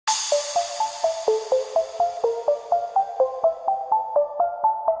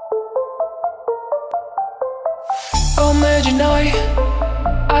Imaginary,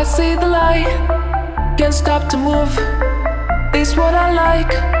 I see the light, can't stop to move. This what I like,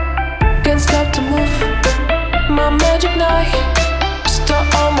 can't stop to move. My magic night, start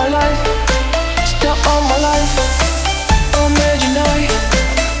all my life, start all my life. Imaginary,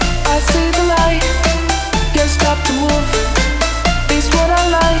 I see the light, can't stop to move. This what I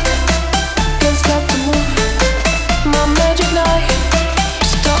like, can't stop to move. My magic night,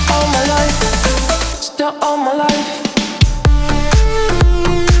 start all my life, start all my life.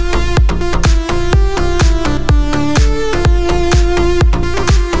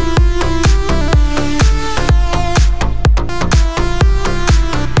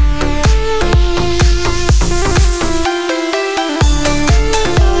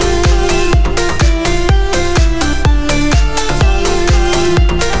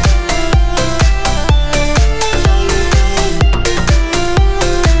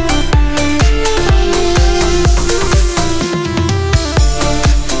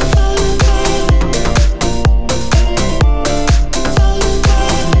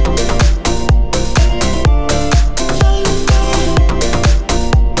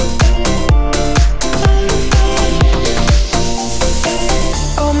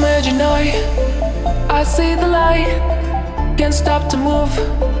 I see the light, can't stop to move.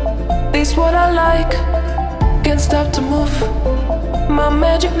 This what I like, can't stop to move. My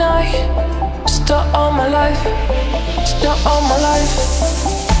magic night, start all my life, start all my life.